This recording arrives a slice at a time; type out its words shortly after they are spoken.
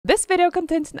This video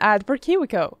contains an ad for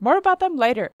KiwiCo. More about them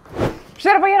later.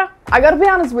 I gotta be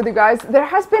honest with you guys, there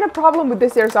has been a problem with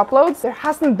this year's uploads. There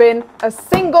hasn't been a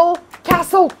single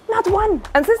castle, not one.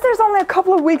 And since there's only a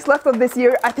couple of weeks left of this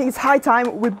year, I think it's high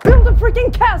time we build a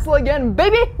freaking castle again,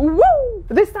 baby! Woo!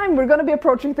 This time we're gonna be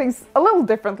approaching things a little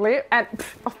differently, and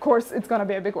of course it's gonna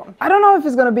be a big one. I don't know if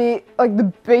it's gonna be like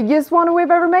the biggest one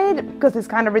we've ever made, because it's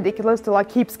kind of ridiculous to like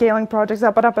keep scaling projects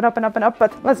up and up and up and up and up,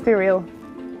 but let's be real.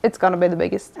 It's gonna be the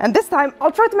biggest. And this time,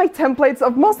 I'll try to make templates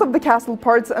of most of the castle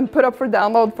parts and put up for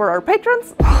download for our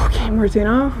patrons. Okay,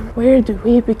 Martina, where do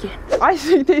we begin? I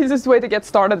think the easiest way to get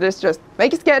started is just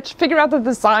make a sketch, figure out the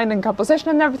design and composition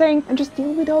and everything, and just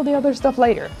deal with all the other stuff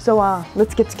later. So,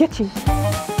 let's get sketchy.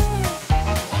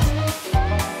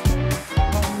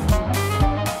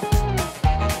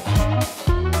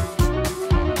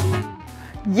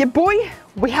 Yeah, boy,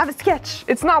 we have a sketch.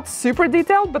 It's not super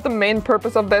detailed, but the main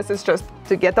purpose of this is just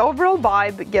to get the overall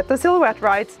vibe, get the silhouette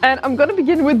right. And I'm gonna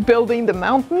begin with building the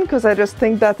mountain, because I just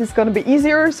think that is gonna be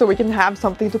easier, so we can have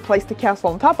something to place the castle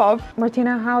on top of.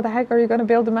 Martina, how the heck are you gonna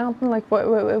build a mountain? Like, what?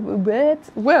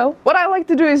 Well, what I like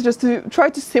to do is just to try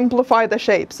to simplify the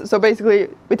shapes. So basically,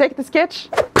 we take the sketch,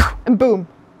 and boom,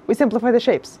 we simplify the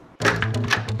shapes.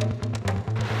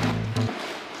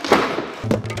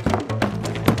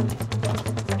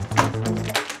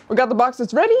 We got the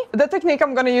boxes ready. The technique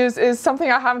I'm gonna use is something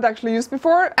I haven't actually used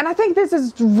before, and I think this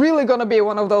is really gonna be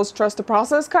one of those trust the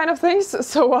process kind of things,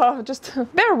 so just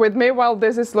bear with me while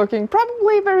this is looking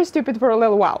probably very stupid for a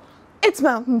little while. It's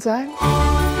mountain time.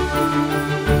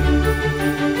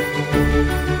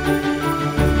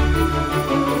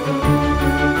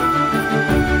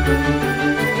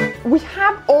 We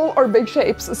have all our big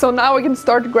shapes, so now we can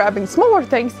start grabbing smaller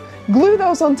things, glue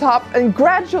those on top, and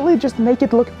gradually just make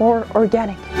it look more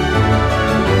organic.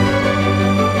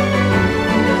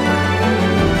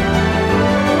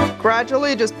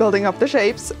 Gradually just building up the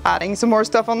shapes, adding some more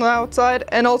stuff on the outside,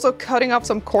 and also cutting up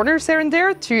some corners here and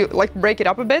there to like break it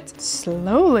up a bit.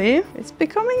 Slowly, it's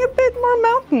becoming a bit more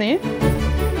mountainy.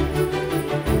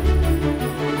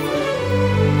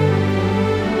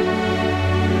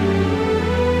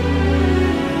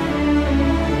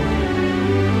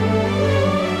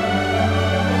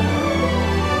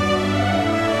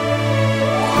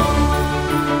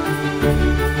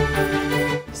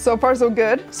 So far so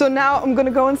good. So now I'm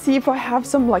gonna go and see if I have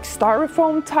some like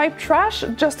styrofoam type trash,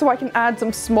 just so I can add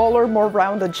some smaller, more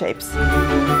rounded shapes.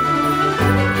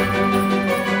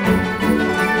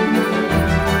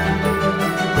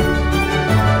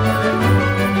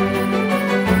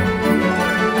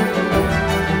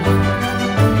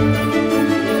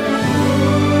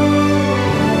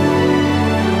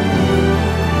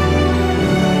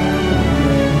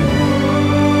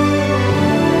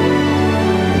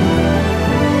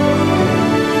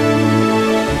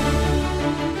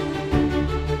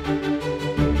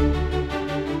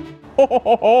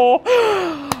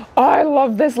 I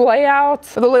love this layout.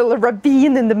 The little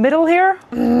ravine in the middle here.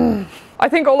 I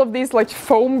think all of these like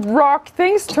foam rock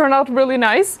things turn out really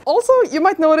nice. Also, you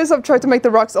might notice I've tried to make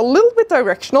the rocks a little bit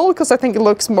directional, because I think it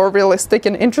looks more realistic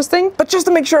and interesting. But just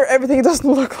to make sure everything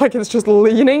doesn't look like it's just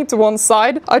leaning to one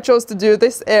side, I chose to do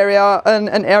this area and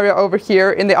an area over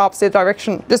here in the opposite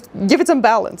direction. Just give it some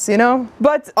balance, you know?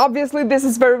 But obviously this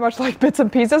is very much like bits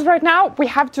and pieces right now. We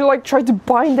have to like try to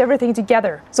bind everything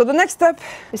together. So the next step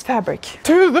is fabric.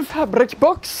 To the fabric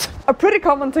box. A pretty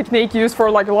common technique used for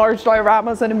like large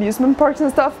dioramas and amusement parks and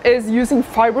stuff is using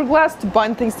fiberglass to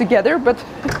bind things together, but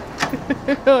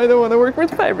I don't want to work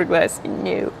with fiberglass.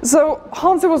 No. So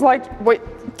Hansi was like, wait,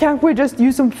 can't we just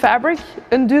use some fabric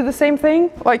and do the same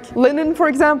thing? Like linen, for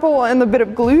example, and a bit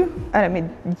of glue? And I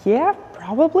mean, yeah,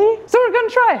 probably. So we're gonna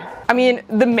try. I mean,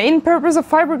 the main purpose of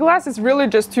fiberglass is really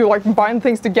just to like bind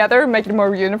things together, make it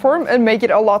more uniform, and make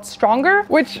it a lot stronger,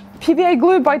 which PVA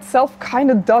glue by itself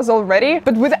kind of does already,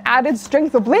 but with the added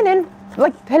strength of linen,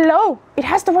 like, hello, it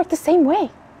has to work the same way,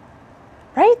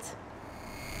 right?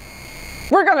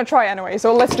 We're gonna try anyway,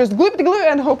 so let's just glue the glue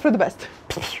and hope for the best.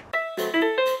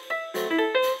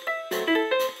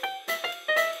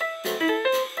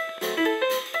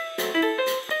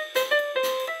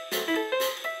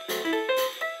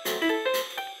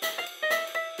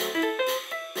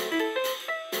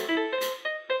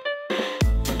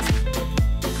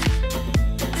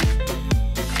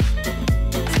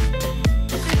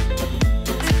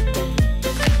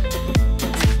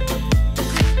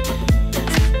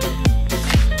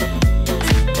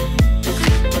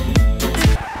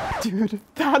 Dude,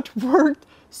 that worked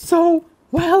so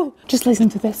well. Just listen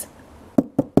to this.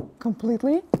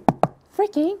 Completely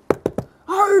freaking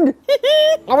hard.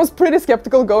 I was pretty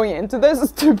skeptical going into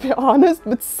this, to be honest,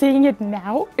 but seeing it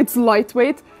now, it's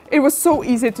lightweight. It was so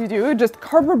easy to do, just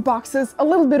cardboard boxes, a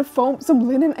little bit of foam, some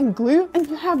linen and glue, and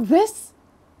you have this.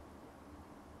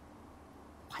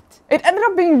 It ended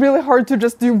up being really hard to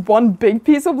just do one big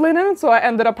piece of linen, so I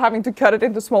ended up having to cut it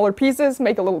into smaller pieces,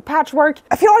 make a little patchwork.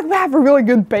 I feel like we have a really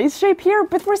good base shape here,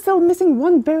 but we're still missing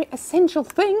one very essential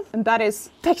thing, and that is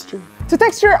texture. To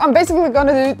texture, I'm basically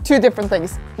gonna do two different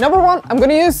things. Number one, I'm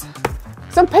gonna use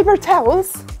some paper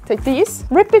towels. Take these,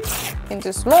 rip it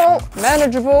into small,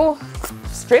 manageable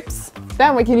strips.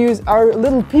 Then we can use our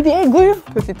little PVA glue,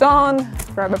 put it on,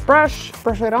 grab a brush,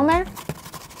 brush it on there.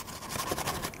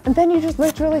 And then you just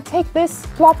literally take this,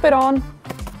 plop it on,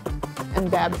 and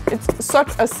dab. It's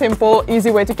such a simple, easy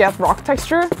way to get rock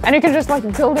texture. And you can just like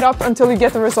build it up until you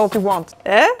get the result you want.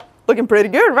 Looking pretty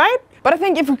good, right? But I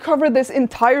think if we cover this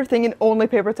entire thing in only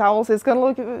paper towels, it's gonna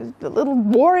look a little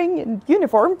boring and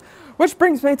uniform. Which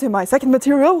brings me to my second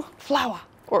material, flour.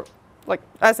 Or like,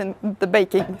 as in the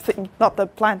baking thing, not the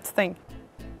plant thing.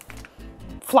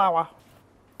 Flour.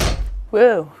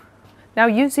 Whoa. Now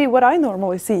you see what I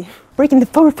normally see. Breaking the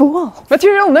fourth wall.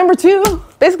 Material number two.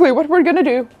 Basically what we're gonna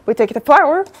do, we take the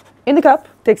flour in the cup,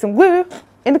 take some glue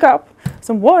in the cup,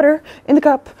 some water in the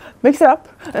cup, mix it up,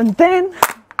 and then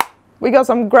we got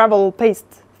some gravel paste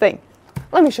thing.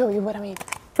 Let me show you what I mean.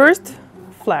 First,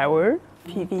 flour,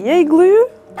 PVA glue,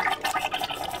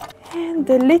 and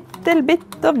a little bit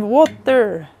of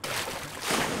water.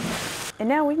 And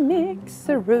now we mix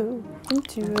the roux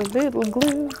into a little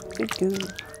glue to goo.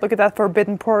 Look at that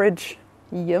forbidden porridge.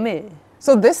 Yummy.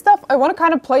 So this stuff I want to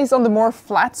kind of place on the more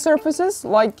flat surfaces,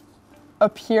 like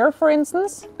up here for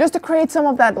instance, just to create some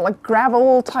of that like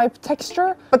gravel type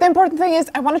texture. But the important thing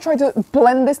is I want to try to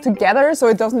blend this together so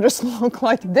it doesn't just look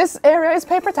like this area is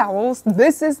paper towels,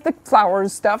 this is the flour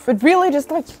stuff, but really just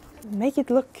like make it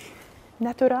look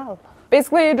natural.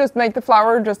 Basically, just make the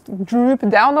flour just droop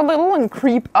down a little and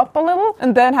creep up a little,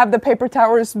 and then have the paper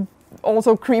towers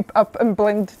also creep up and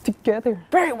blend together.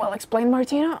 Very well explained,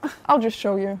 Martina. I'll just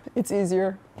show you. It's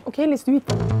easier. Okay, let's do it.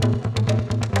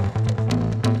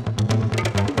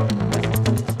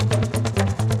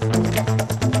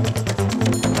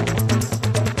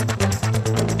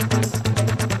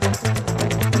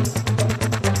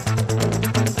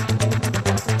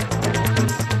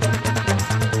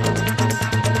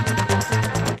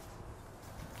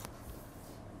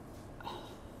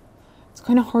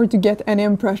 Kind of hard to get any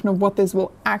impression of what this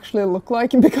will actually look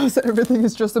like because everything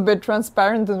is just a bit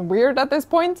transparent and weird at this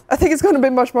point. I think it's going to be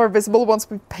much more visible once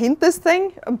we paint this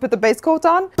thing and put the base coat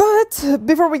on. But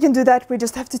before we can do that, we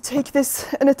just have to take this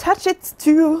and attach it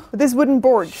to this wooden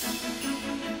board.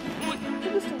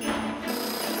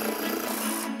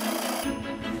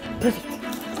 Perfect.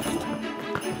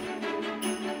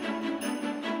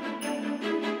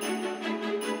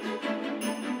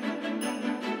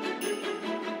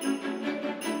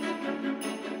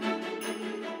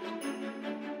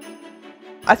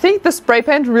 I think the spray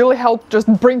paint really helped just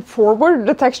bring forward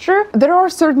the texture. There are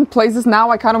certain places now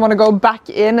I kind of want to go back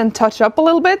in and touch up a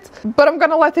little bit, but I'm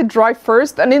gonna let it dry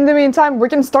first, and in the meantime we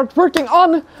can start working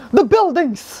on the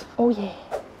buildings. Oh yeah.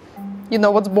 You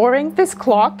know what's boring? This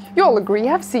clock. You all agree,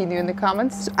 I've seen you in the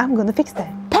comments, so I'm gonna fix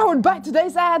that. Powered by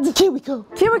today's ad, KiwiCo.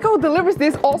 KiwiCo delivers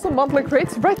these awesome monthly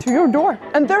crates right to your door.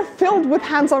 And they're filled with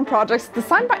hands-on projects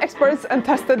designed by experts and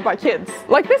tested by kids.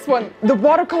 Like this one, the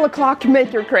Watercolor Clock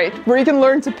Maker Crate, where you can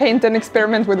learn to paint and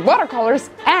experiment with watercolors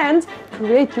and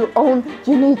create your own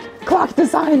unique clock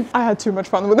design. I had too much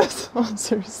fun with this,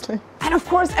 seriously. And of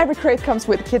course, every crate comes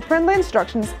with kid-friendly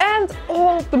instructions and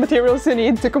all the materials you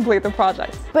need to complete the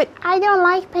project. But I don't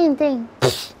like painting.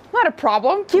 Not a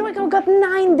problem. KiwiCo got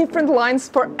 9 different lines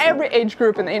for every age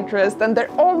group and interest, and they're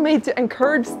all made to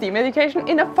encourage STEAM education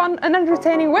in a fun and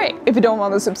entertaining way. If you don't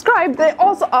want to subscribe, they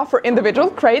also offer individual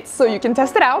crates so you can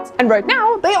test it out. And right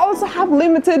now, they also have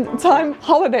limited time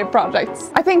holiday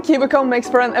projects. I think KiwiCo makes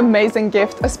for an amazing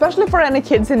gift, especially for any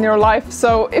kids in your life.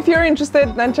 So if you're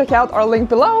interested, then check out our link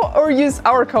below or use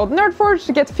our code NERDFORGE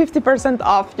to get 50%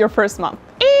 off your first month.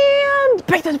 And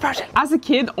back to the project. As a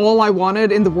kid, all I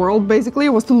wanted in the world basically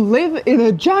was to live in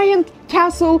a giant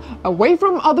castle away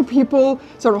from other people,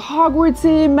 sort of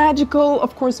Hogwartsy, magical,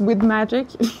 of course with magic.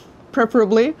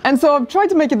 Preferably. And so I've tried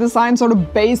to make a design sort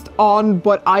of based on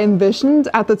what I envisioned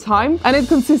at the time. And it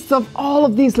consists of all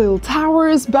of these little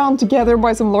towers bound together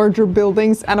by some larger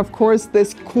buildings. And of course,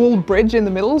 this cool bridge in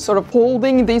the middle, sort of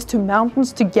holding these two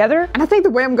mountains together. And I think the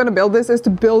way I'm gonna build this is to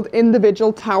build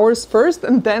individual towers first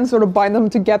and then sort of bind them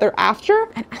together after.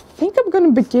 And I think I'm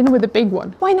gonna begin with a big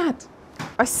one. Why not?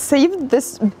 I saved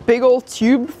this big old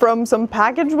tube from some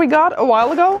package we got a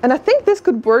while ago, and I think this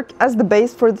could work as the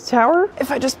base for the tower. If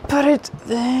I just put it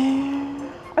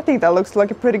there. I think that looks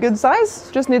like a pretty good size.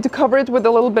 Just need to cover it with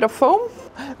a little bit of foam.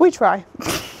 We try.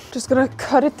 Just gonna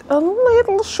cut it a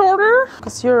little shorter,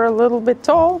 because you're a little bit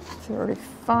tall.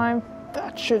 35,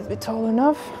 that should be tall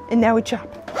enough. And now we chop.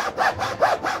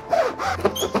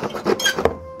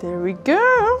 There we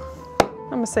go. I'm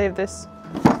gonna save this.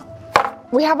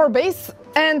 We have our base,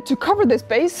 and to cover this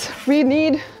base, we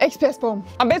need XPS foam.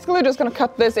 I'm basically just gonna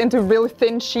cut this into really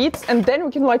thin sheets, and then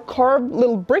we can like carve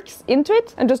little bricks into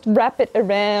it and just wrap it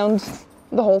around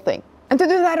the whole thing. And to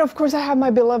do that, of course, I have my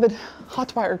beloved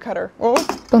hot wire cutter. Oh,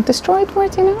 don't destroy it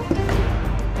right now.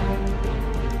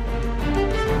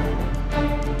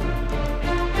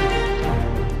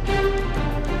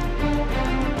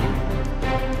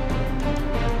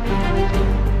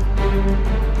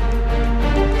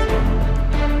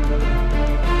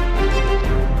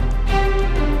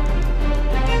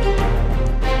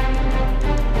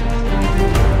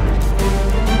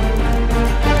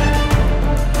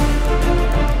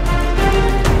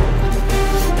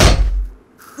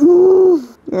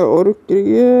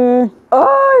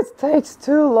 Oh, it takes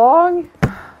too long.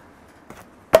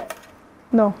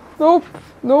 No. Nope.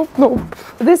 Nope. Nope.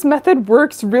 This method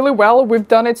works really well. We've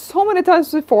done it so many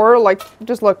times before. Like,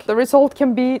 just look, the result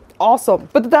can be awesome.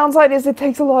 But the downside is it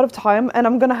takes a lot of time, and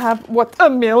I'm gonna have, what,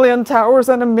 1,000,000 towers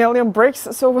and 1,000,000 bricks.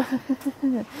 So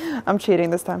I'm cheating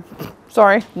this time.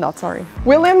 Sorry, not sorry.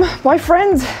 William, my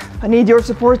friend, I need your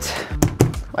support.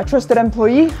 My trusted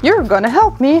employee, you're gonna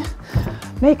help me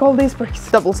make all these bricks.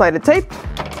 Double-sided tape,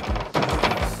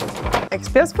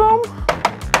 XPS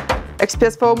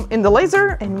foam in the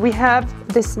laser, and we have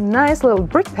this nice little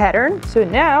brick pattern. So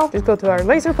now, just go to our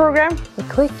laser program, and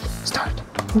click start.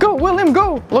 Go, William,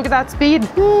 go! Look at that speed.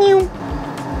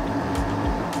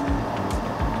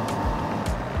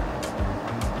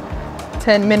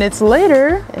 10 minutes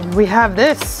later, and we have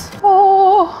this.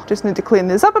 Oh, just need to clean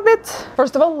this up a bit.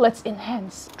 First of all, let's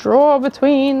enhance. Draw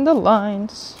between the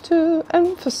lines to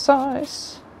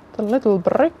emphasize the little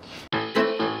brick.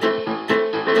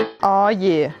 Oh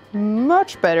yeah,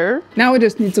 much better. Now we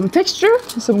just need some texture.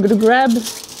 So I'm gonna grab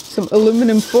some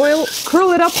aluminum foil,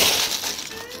 curl it up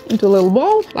into a little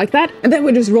ball, like that, and then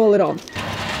we just roll it on.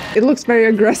 It looks very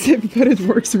aggressive, but it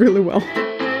works really well.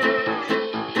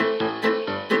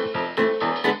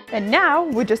 And now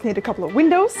we just need a couple of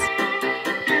windows.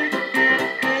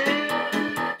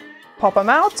 Pop them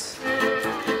out.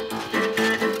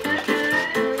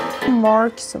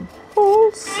 Mark some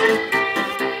holes.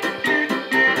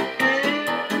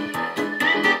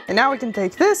 And now we can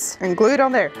take this and glue it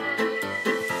on there.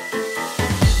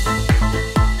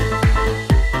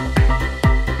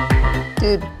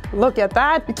 Dude, look at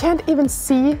that. You can't even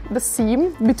see the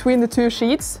seam between the two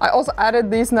sheets. I also added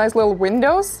these nice little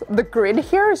windows. The grid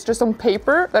here is just on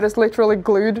paper that is literally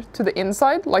glued to the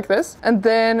inside like this. And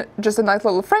then just a nice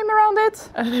little frame around it.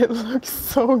 And it looks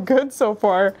so good so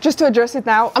far. Just to address it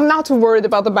now, I'm not too worried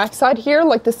about the backside here,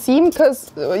 like the seam,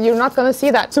 because you're not gonna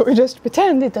see that. So we just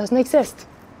pretend it doesn't exist.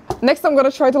 Next, I'm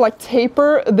gonna try to like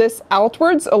taper this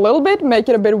outwards a little bit, make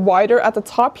it a bit wider at the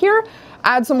top here,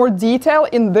 add some more detail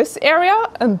in this area,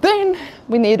 and then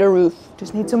we need a roof.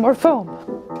 Just need some more foam.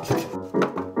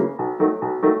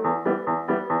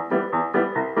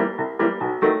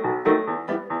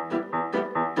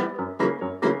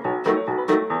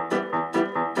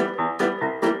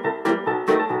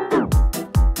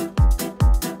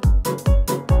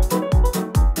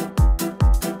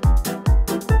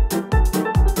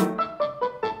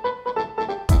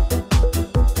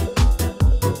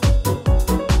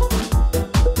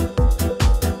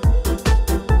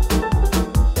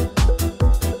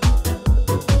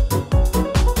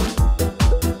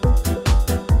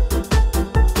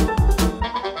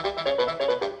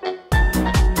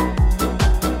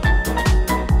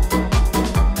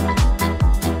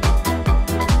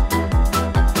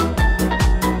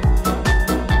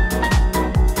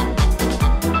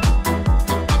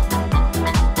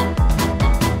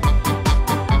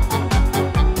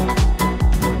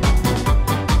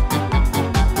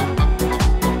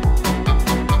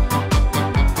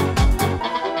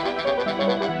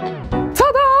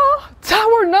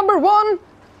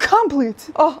 Complete.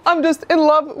 Oh, I'm just in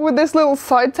love with this little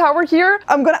side tower here.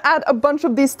 I'm gonna add a bunch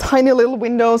of these tiny little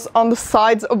windows on the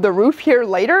sides of the roof here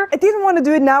later. I didn't want to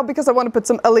do it now because I want to put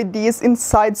some LEDs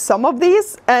inside some of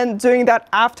these, and doing that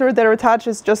after they're attached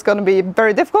is just gonna be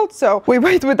very difficult, so we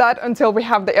wait with that until we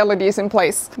have the LEDs in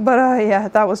place. But yeah,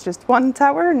 that was just one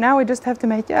tower. Now we just have to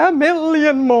make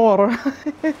 1,000,000 more.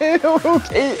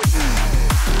 Okay.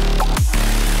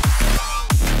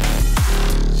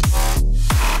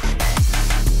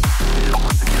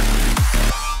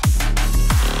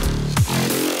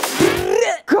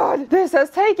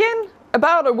 taken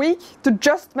about a week to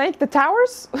just make the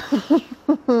towers.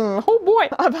 Oh boy!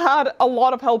 I've had a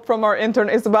lot of help from our intern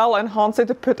Isabel and Hansi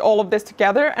to put all of this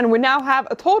together, and we now have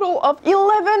a total of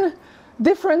 11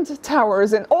 different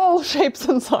towers in all shapes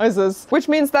and sizes, which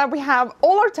means that we have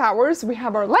all our towers, we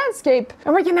have our landscape,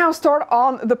 and we can now start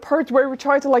on the part where we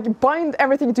try to like bind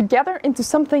everything together into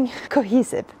something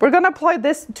cohesive. We're gonna apply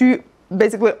this to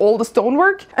basically all the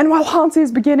stonework, and while Hansi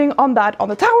is beginning on that on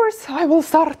the towers, I will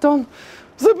start on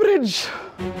the bridge.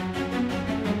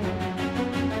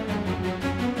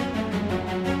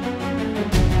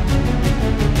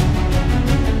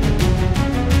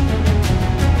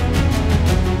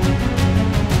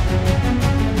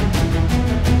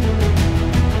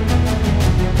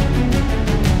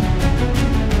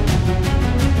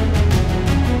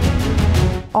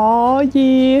 Oh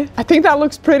yeah. I think that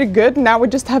looks pretty good. Now we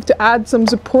just have to add some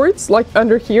supports like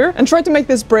under here and try to make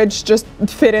this bridge just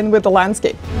fit in with the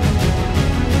landscape.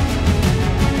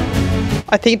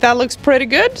 I think that looks pretty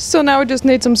good. So now we just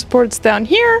need some supports down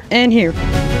here and here.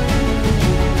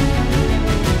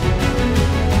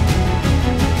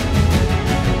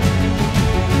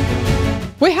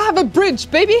 We have a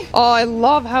bridge, baby! Oh, I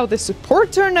love how the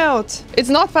support turned out. It's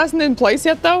not fastened in place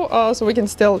yet though, so we can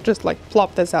still just like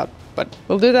plop this out. But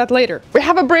we'll do that later. We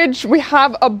have a bridge, we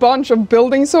have a bunch of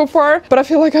buildings so far, but I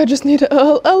feel like I just need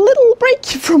a little break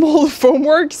from all the foam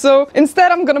work. So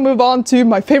instead I'm gonna move on to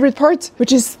my favorite part,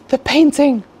 which is the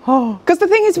painting. Oh, because the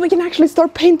thing is we can actually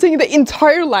start painting the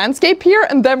entire landscape here,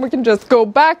 and then we can just go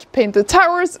back, paint the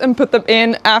towers and put them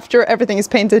in after everything is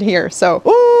painted here. So,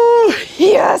 oh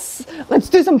yes, let's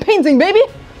do some painting, baby.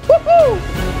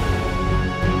 Woohoo!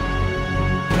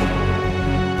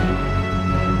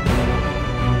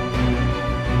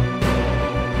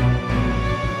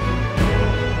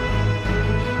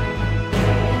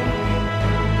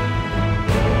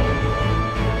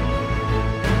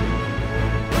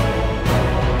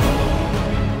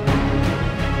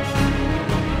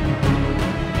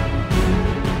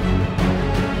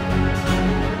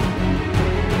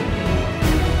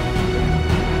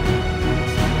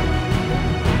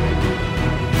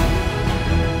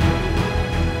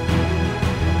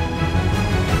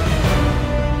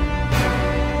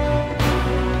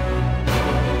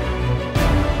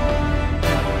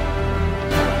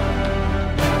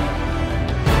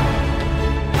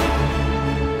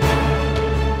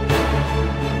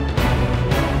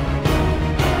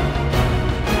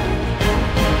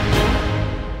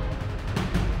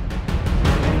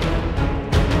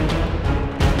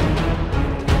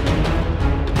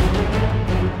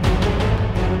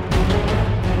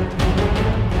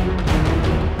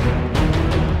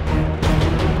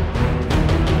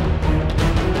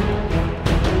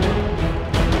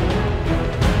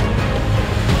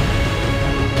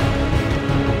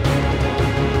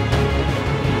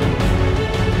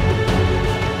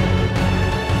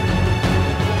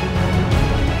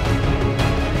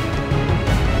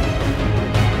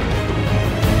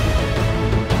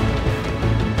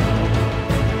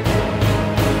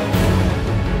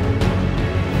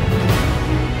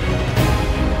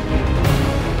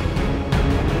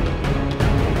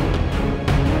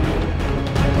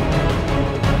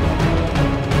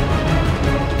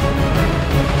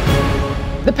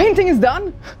 The painting is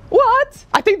done. What?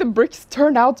 I think the bricks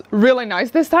turned out really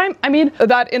nice this time. I mean,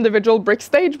 that individual brick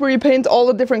stage where you paint all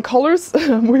the different colors,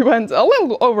 we went a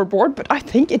little overboard, but I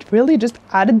think it really just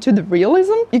added to the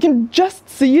realism. You can just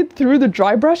see it through the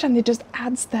dry brush and it just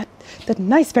adds that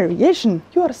nice variation.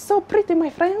 You are so pretty, my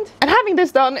friend. And having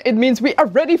this done, it means we are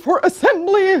ready for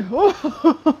assembly.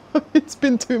 Oh, it's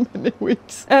been too many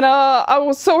weeks. And I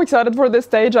was so excited for this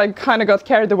stage. I kind of got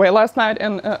carried away last night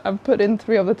and I've put in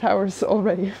 3 of the towers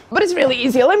already. But it's really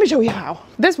easy. Let me show you how.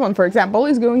 This one, for example,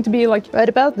 is going to be like right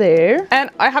about there. And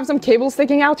I have some cables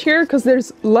sticking out here because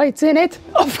there's lights in it.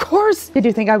 Of course. Did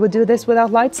you think I would do this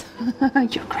without lights?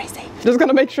 You're crazy. Just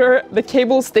gonna make sure the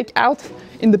cables stick out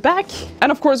in the back.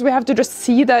 And of course we have to just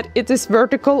see that it is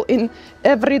vertical in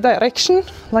every direction,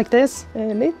 like this. A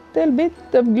little bit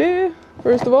of glue,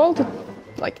 first of all, to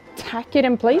like tack it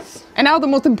in place. And now the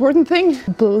most important thing,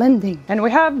 blending. And we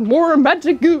have more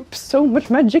magic goop, so much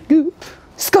magic goop.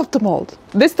 Sculptor mold.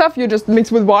 This stuff you just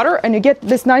mix with water and you get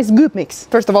this nice goop mix.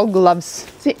 First of all, gloves.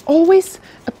 See, always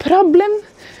a problem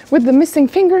with the missing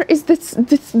finger is this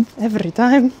every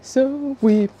time. So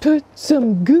we put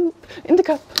some goop in the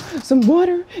cup, some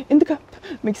water in the cup,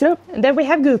 mix it up, and then we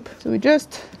have goop. So we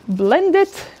just blend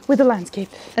it with the landscape.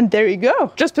 And there you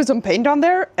go. Just put some paint on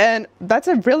there and that's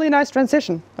a really nice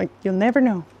transition. Like, you'll never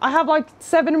know. I have like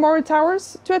 7 more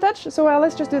towers to attach, so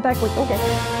let's just do that quick. Okay.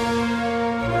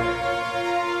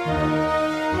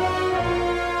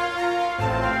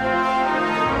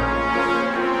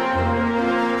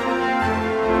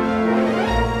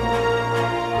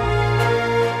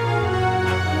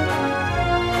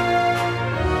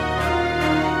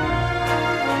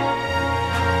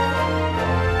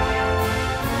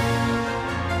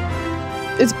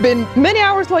 It's been many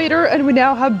hours later and we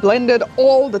now have blended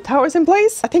all the towers in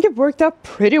place. I think it worked out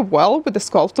pretty well with the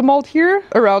sculptor mold here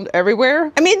around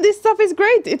everywhere. I mean, this stuff is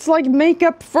great. It's like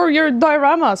makeup for your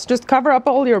dioramas. Just cover up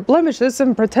all your blemishes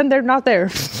and pretend they're not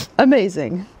there.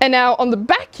 Amazing. And now on the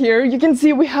back here, you can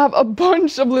see we have a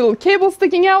bunch of little cables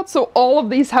sticking out. So all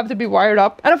of these have to be wired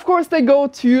up. And of course they go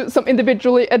to some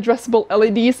individually addressable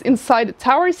LEDs inside the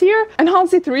towers here. And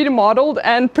Hansi 3D modeled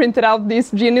and printed out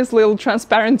these genius little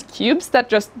transparent cubes that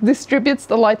just distributes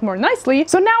the light more nicely.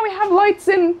 So now we have lights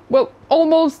in, well,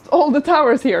 almost all the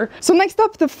towers here. So next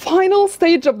up, the final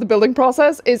stage of the building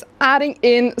process is adding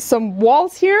in some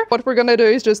walls here. What we're gonna do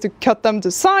is just to cut them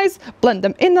to size, blend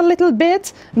them in a little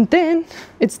bit, and then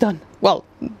it's done. Well,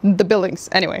 the buildings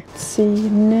anyway. Let's see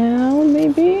now,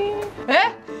 maybe.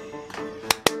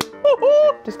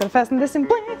 Just gotta fasten this in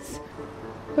place.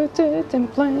 Put it in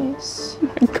place.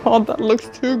 Oh my god, that looks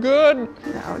too good.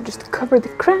 Now just cover the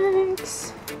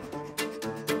cracks.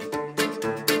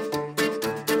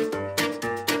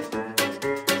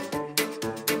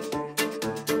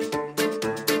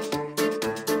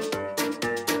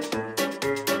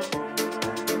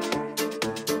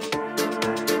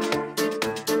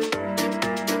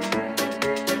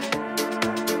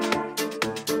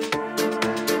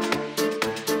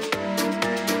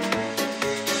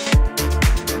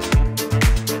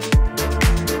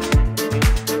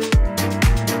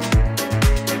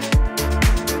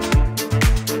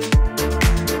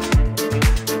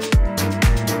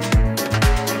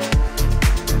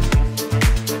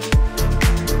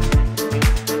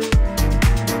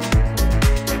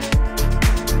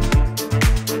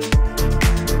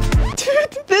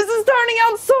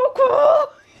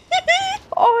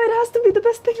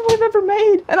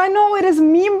 And I know it is a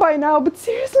meme by now, but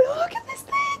seriously, look at this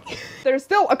thing! There's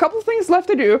still a couple things left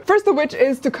to do. First of which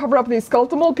is to cover up these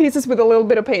skeletal mold pieces with a little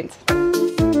bit of paint.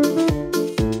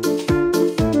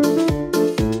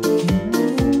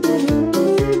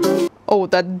 Oh,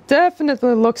 that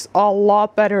definitely looks a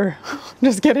lot better.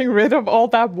 Just getting rid of all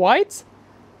that white.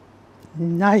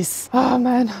 Nice. Oh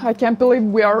man, I can't believe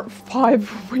we are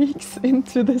 5 weeks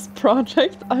into this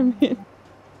project. I mean...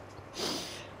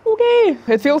 Okay,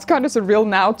 it feels kind of surreal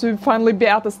now to finally be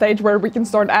at the stage where we can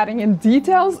start adding in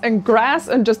details and grass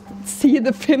and just see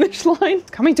the finish line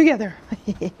coming together.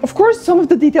 Of course, some of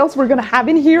the details we're gonna have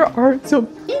in here are some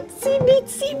itsy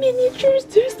bitsy miniatures.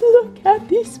 Just look at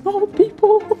these small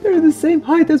people. They're the same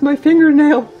height as my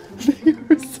fingernail. They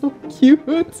are so cute.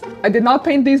 I did not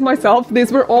paint these myself.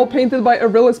 These were all painted by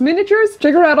Arilla's Miniatures.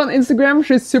 Check her out on Instagram.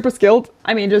 She's super skilled.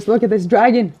 I mean, just look at this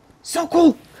dragon. So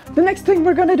cool. The next thing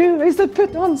we're gonna do is to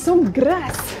put on some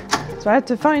grass. So I had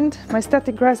to find my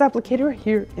static grass applicator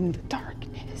here in the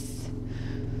darkness.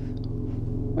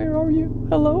 Where are you?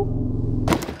 Hello?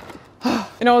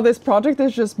 You know, this project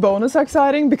is just bonus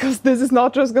exciting because this is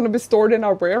not just gonna be stored in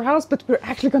our warehouse, but we're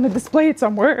actually gonna display it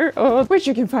somewhere, which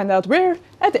you can find out where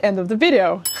at the end of the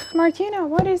video. Martina,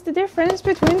 what is the difference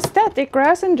between static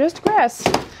grass and just grass?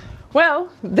 Well,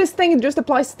 this thing just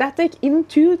applies static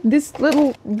into this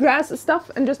little grass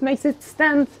stuff and just makes it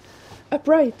stand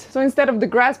upright. So instead of the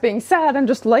grass being sad and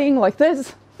just laying like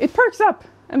this, it perks up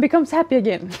and becomes happy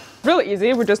again. Really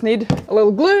easy, we just need a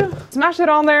little glue, smash it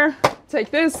on there, take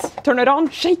this, turn it on,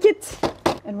 shake it,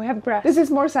 and we have grass. This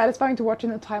is more satisfying to watch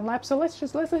in a time lapse, so let's do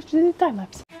the time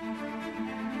lapse.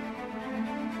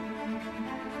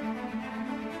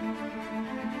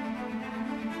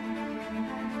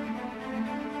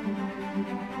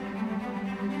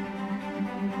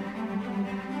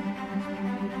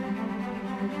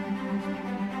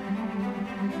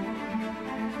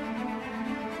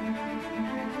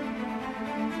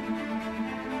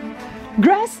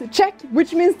 Grass, check,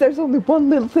 which means there's only one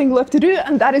little thing left to do,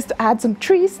 and that is to add some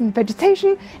trees and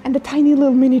vegetation and the tiny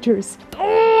little miniatures.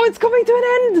 Oh, it's coming to an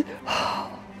end!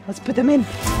 Let's put them in.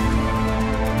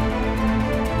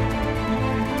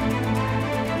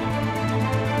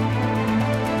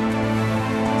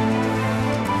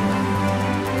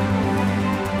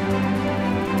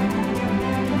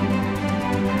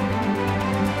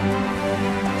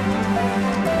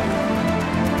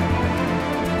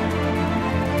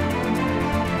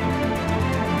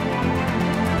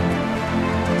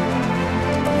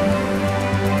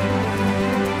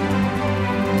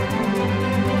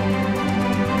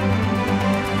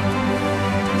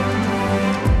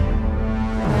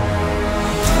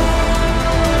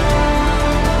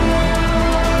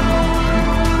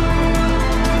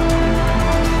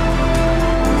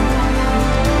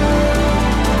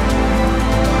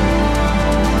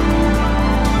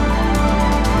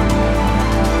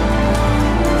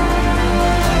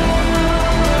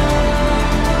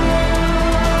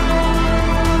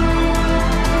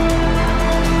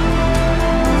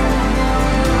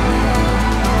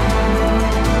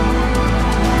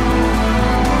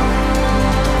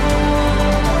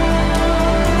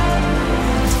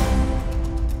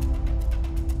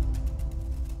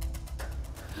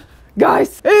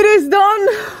 Guys, it is done!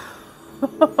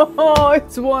 Oh,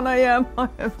 it's 1 a.m. I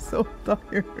am so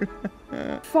tired.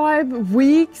 5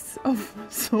 weeks of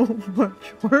so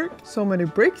much work, so many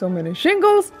bricks, so many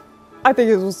shingles. I think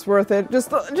it was worth it.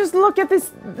 Just look at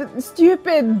this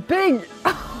stupid, big,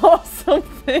 awesome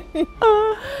thing.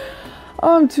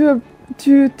 I'm too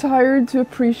tired to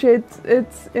appreciate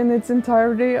it in its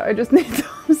entirety. I just need to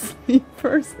sleep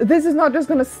first. This is not just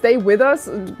gonna stay with us,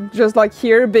 just like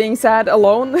here being sad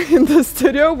alone in the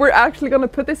studio. We're actually gonna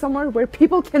put this somewhere where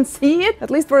people can see it, at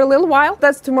least for a little while.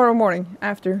 That's tomorrow morning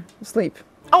after sleep.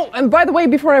 Oh, and by the way,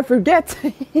 before I forget,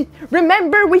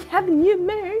 remember we have new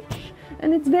merch.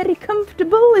 And it's very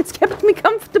comfortable. It's kept me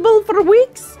comfortable for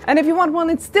weeks. And if you want one,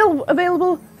 it's still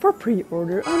available for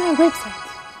pre-order on our website.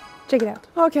 Check it out.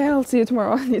 Okay, I'll see you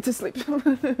tomorrow. I need to sleep.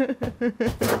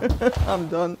 I'm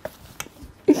done.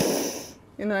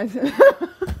 Good night.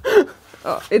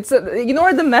 Oh,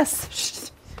 ignore the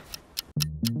mess.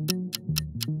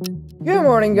 Good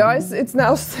morning, guys. It's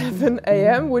now 7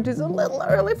 a.m., which is a little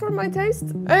early for my taste.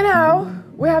 And now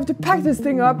we have to pack this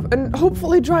thing up and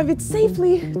hopefully drive it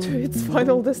safely to its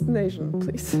final destination,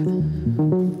 please.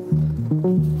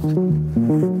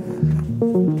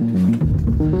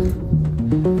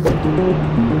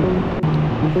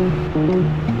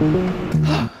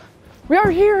 We are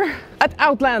here at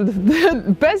Outland,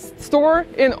 the best store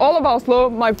in all of Oslo,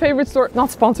 my favorite store.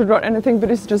 Not sponsored or anything, but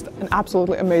it's just an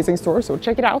absolutely amazing store, so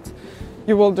check it out.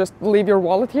 You will just leave your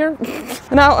wallet here.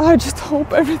 Now I just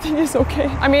hope everything is okay.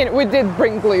 I mean, we did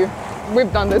bring glue.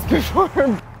 We've done this before.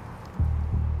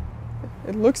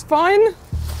 It looks fine.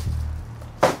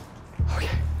 Okay,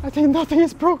 I think nothing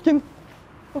is broken.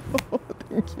 Oh,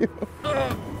 thank you.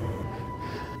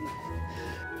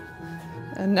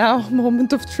 And now,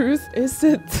 moment of truth. Is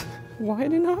it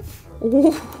wide enough?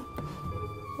 Oh,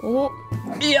 oh,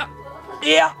 yeah,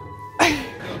 yeah.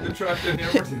 You've been trapped in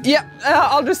here. Yeah,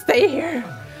 I'll just stay here.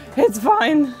 It's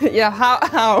fine. Yeah,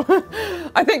 how?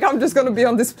 I think I'm just gonna be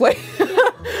on display.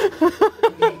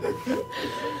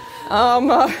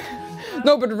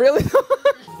 No, but really.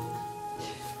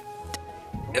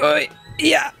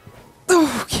 Yeah.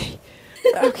 Okay.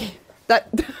 Okay.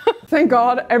 Thank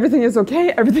God everything is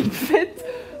okay, everything fits.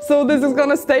 So this is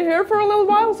gonna stay here for a little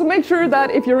while. So make sure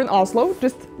that if you're in Oslo,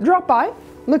 just drop by,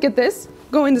 look at this,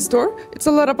 go in the store. It's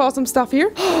a lot of awesome stuff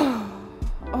here.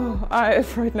 Oh,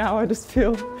 right now I just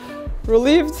feel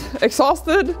relieved,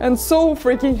 exhausted, and so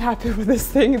freaking happy with this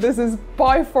thing. This is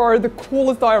by far the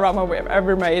coolest diorama we have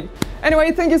ever made.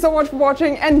 Anyway, thank you so much for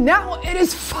watching. And now it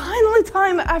is finally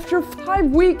time after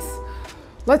 5 weeks.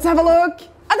 Let's have a look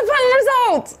at the final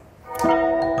result.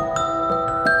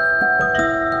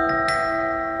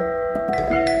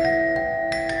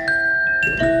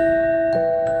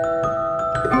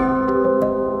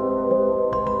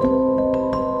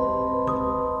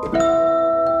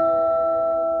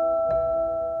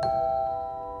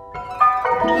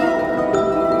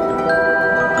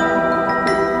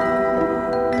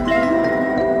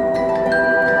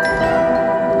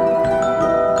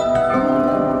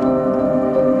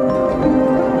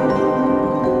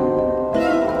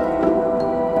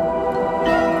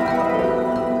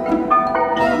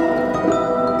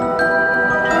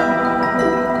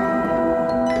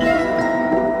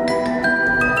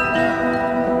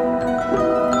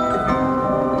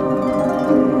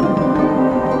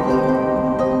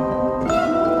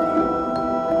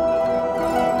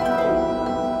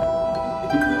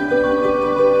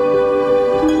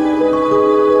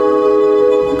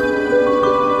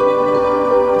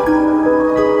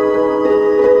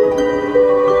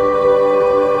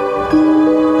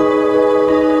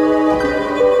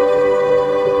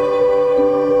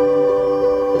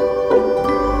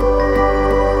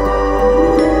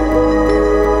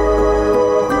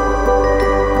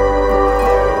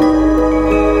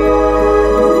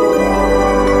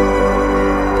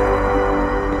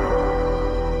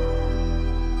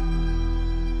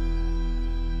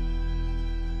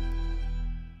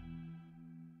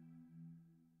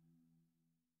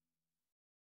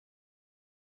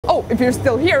 Oh, if you're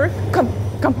still here, come,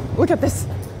 look at this.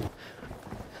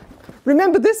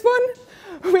 Remember this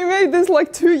one? We made this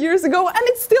like 2 years ago and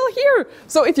it's still here.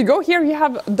 So if you go here, you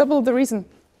have double the reason.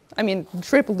 I mean,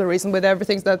 triple the reason with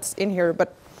everything that's in here,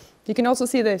 but you can also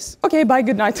see this. Okay, bye,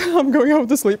 good night. I'm going home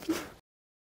to sleep.